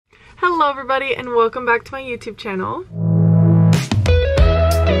Hello everybody and welcome back to my YouTube channel.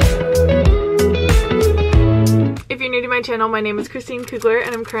 If you're new to my channel, my name is Kristine Kugler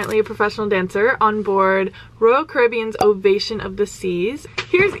and I'm currently a professional dancer on board Royal Caribbean's Ovation of the Seas.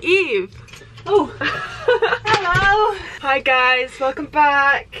 Here's Eve! Oh! Hello! Hi guys, welcome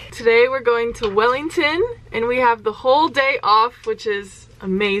back! Today we're going to Wellington and we have the whole day off, which is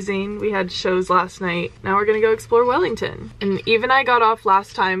amazing. We had shows last night. Now we're gonna go explore Wellington. And Eve and I got off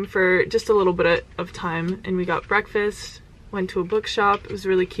last time for just a little bit of time and we got breakfast, went to a bookshop. It was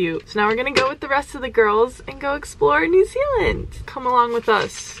really cute. So now we're gonna go with the rest of the girls and go explore New Zealand. Come along with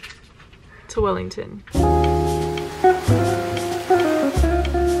us to Wellington.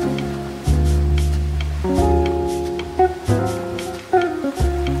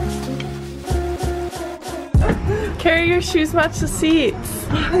 Carry your shoes match the seats.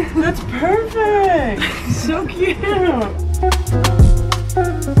 That's perfect! So cute!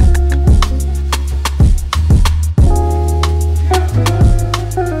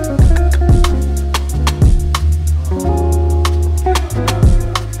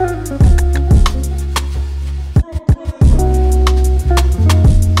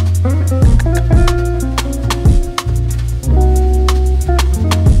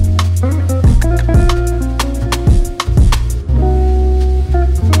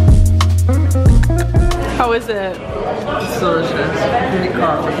 How is it? It's delicious. Pretty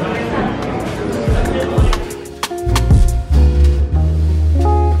carby.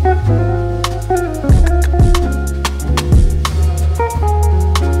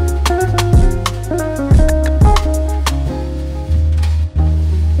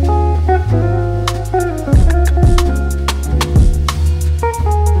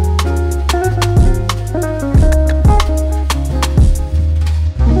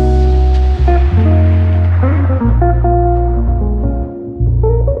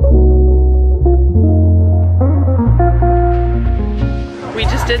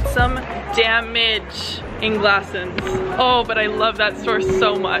 Did some damage in Glassons. Oh, but I love that store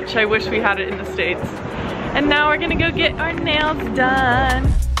so much. I wish we had it in the States. And now we're gonna go get our nails done.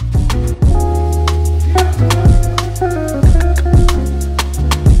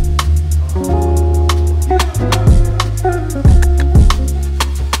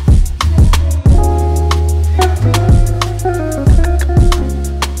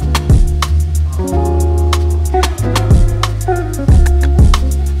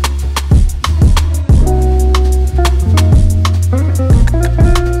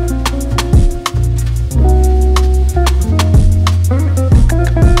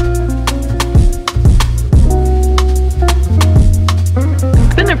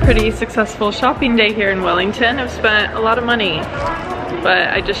 Pretty successful shopping day here in Wellington. I've spent a lot of money, but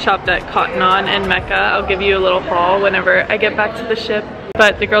I just shopped at Cotton On and Mecca. I'll give you a little haul whenever I get back to the ship.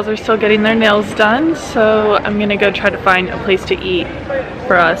 But the girls are still getting their nails done, so I'm gonna go try to find a place to eat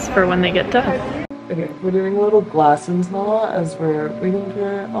for us for when they get done. Okay, we're doing a little Glassons haul as we're waiting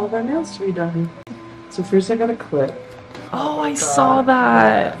for all of our nails to be done. So first I got a clip. Oh, I saw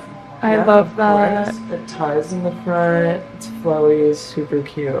that. I love that. It ties in the front, it's flowy, it's super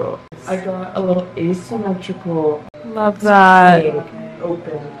cute. I got a little asymmetrical, Love that.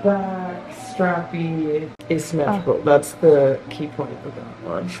 open back, strappy, asymmetrical. That's the key point of that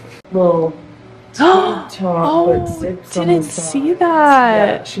one. Little top that zips on the didn't top. see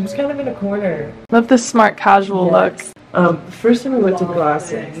that. Yeah, she was kind of in a corner. Love the smart casual look. First time I went to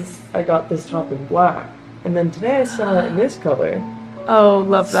Glassons, I got this top in black. And then today I saw it in this color. Oh,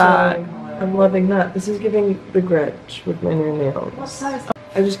 love that. So, I'm loving that. This is giving the Grinch with my new nails.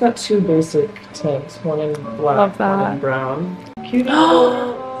 I just got two basic tanks, one in black, one in brown. Cute.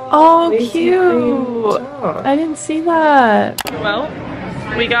 Oh, cute. I didn't see that. Well,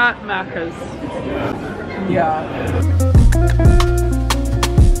 we got Macca's. Yeah.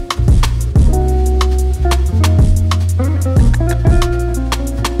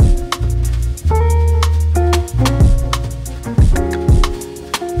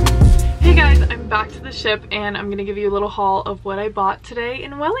 Back to the ship and I'm gonna give you a little haul of what I bought today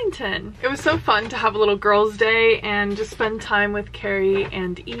in Wellington. It was so fun to have a little girls' day and just spend time with Carrie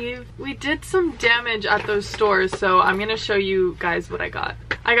and Eve. We did some damage at those stores, so I'm gonna show you guys what I got.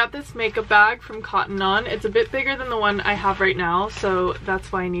 I got this makeup bag from Cotton On. It's a bit bigger than the one I have right now, so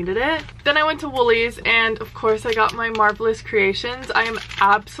that's why I needed it. Then I went to Woolies and of course I got my Marvelous Creations. I am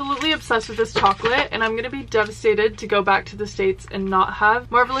absolutely obsessed with this chocolate and I'm gonna be devastated to go back to the States and not have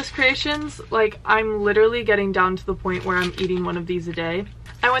Marvelous Creations. Like, I'm literally getting down to the point where I'm eating one of these a day.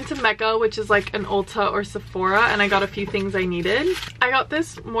 I went to Mecca, which is like an Ulta or Sephora, and I got a few things I needed. I got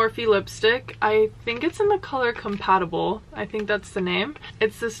this Morphe lipstick. I think it's in the color Compatible. I think that's the name.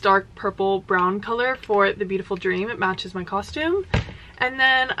 It's this dark purple brown color for The Beautiful Dream. It matches my costume. And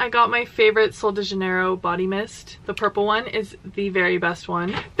then I got my favorite Sol de Janeiro body mist. The purple one is the very best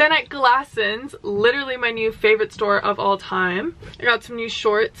one. Then at Glassons, literally my new favorite store of all time, I got some new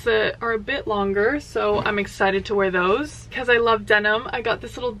shorts that are a bit longer, so I'm excited to wear those. Because I love denim, I got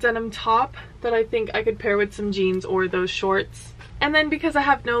this little denim top that I think I could pair with some jeans or those shorts. And then because I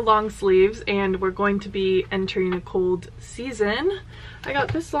have no long sleeves and we're going to be entering a cold season, I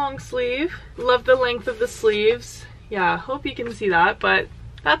got this long sleeve. Love the length of the sleeves. Yeah, hope you can see that, but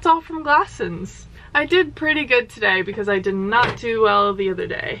that's all from Glassons. I did pretty good today because I did not do well the other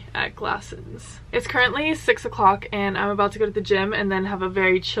day at Glassons. It's currently 6 o'clock and I'm about to go to the gym and then have a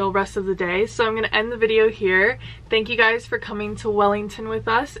very chill rest of the day. So I'm going to end the video here. Thank you guys for coming to Wellington with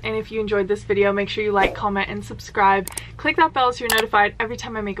us. And if you enjoyed this video, make sure you like, comment, and subscribe. Click that bell so you're notified every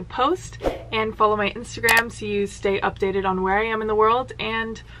time I make a post. And follow my Instagram so you stay updated on where I am in the world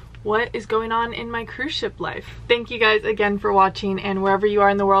and what is going on in my cruise ship life. Thank you guys again for watching, and wherever you are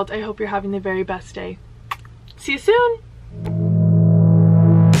in the world, I hope you're having the very best day. See you soon!